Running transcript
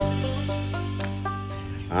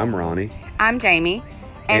I'm Ronnie. I'm Jamie.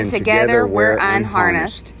 And together we're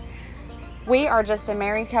Unharnessed. We are just a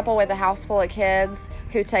married couple with a house full of kids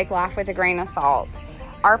who take life with a grain of salt.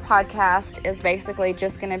 Our podcast is basically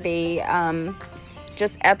just going to be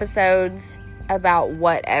just episodes about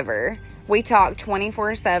whatever. We talk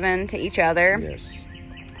 24/7 to each other. Yes.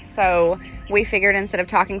 So we figured instead of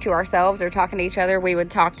talking to ourselves or talking to each other, we would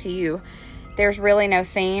talk to you. There's really no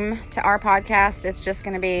theme to our podcast. It's just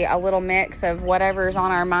going to be a little mix of whatever's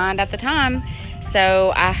on our mind at the time.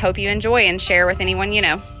 So I hope you enjoy and share with anyone you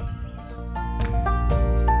know.